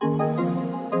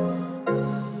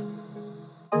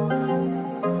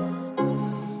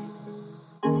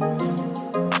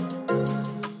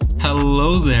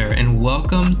Hello there, and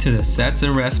welcome to the Sets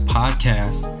and Rest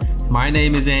podcast. My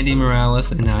name is Andy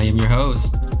Morales, and I am your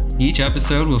host. Each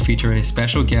episode will feature a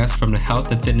special guest from the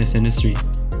health and fitness industry.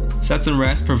 Sets and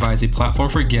Rest provides a platform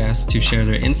for guests to share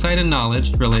their insight and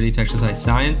knowledge related to exercise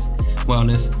science,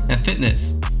 wellness, and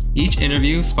fitness. Each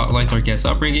interview spotlights our guest's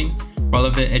upbringing,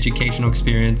 relevant educational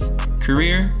experience,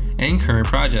 career, and current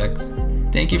projects.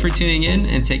 Thank you for tuning in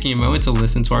and taking a moment to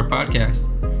listen to our podcast.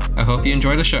 I hope you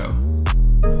enjoy the show.